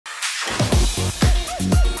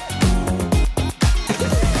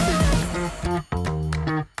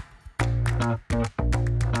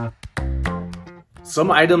Some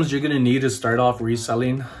items you're gonna need to start off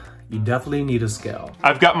reselling, you definitely need a scale.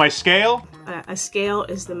 I've got my scale. A scale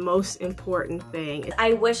is the most important thing.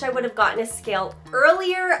 I wish I would have gotten a scale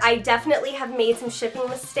earlier. I definitely have made some shipping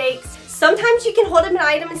mistakes. Sometimes you can hold up an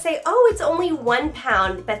item and say, oh, it's only 1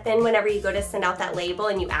 pound, but then whenever you go to send out that label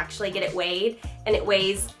and you actually get it weighed and it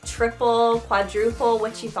weighs triple, quadruple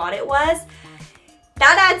what you thought it was,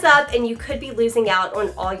 that adds up and you could be losing out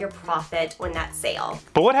on all your profit on that sale.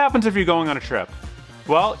 But what happens if you're going on a trip?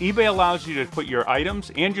 Well, eBay allows you to put your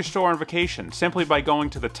items and your store on vacation simply by going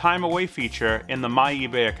to the time away feature in the My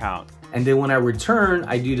eBay account. And then when I return,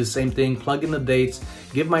 I do the same thing, plug in the dates,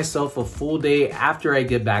 give myself a full day after I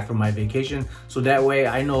get back from my vacation. So that way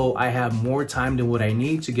I know I have more time than what I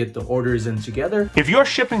need to get the orders in together. If you're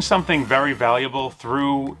shipping something very valuable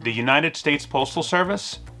through the United States Postal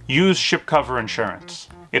Service, use ship cover insurance.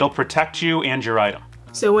 It'll protect you and your item.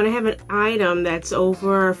 So when I have an item that's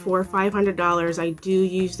over $400 or $500, I do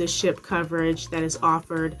use the ship coverage that is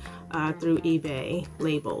offered through eBay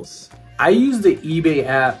labels. I use the eBay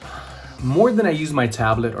app more than I use my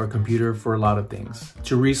tablet or computer for a lot of things.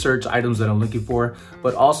 To research items that I'm looking for,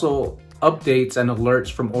 but also updates and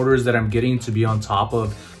alerts from orders that I'm getting to be on top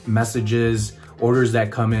of messages, orders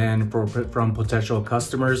that come in from potential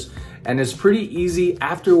customers. And it's pretty easy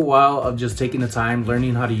after a while of just taking the time,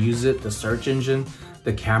 learning how to use it, the search engine,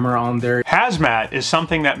 the camera on there. Hazmat is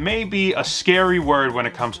something that may be a scary word when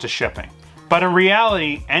it comes to shipping. But in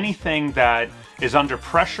reality, anything that is under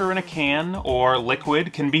pressure in a can or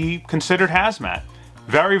liquid can be considered hazmat.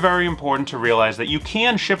 Very, very important to realize that you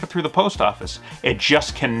can ship it through the post office. It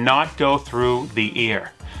just cannot go through the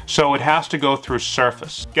ear. So it has to go through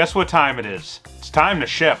surface. Guess what time it is? It's time to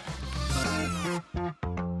ship.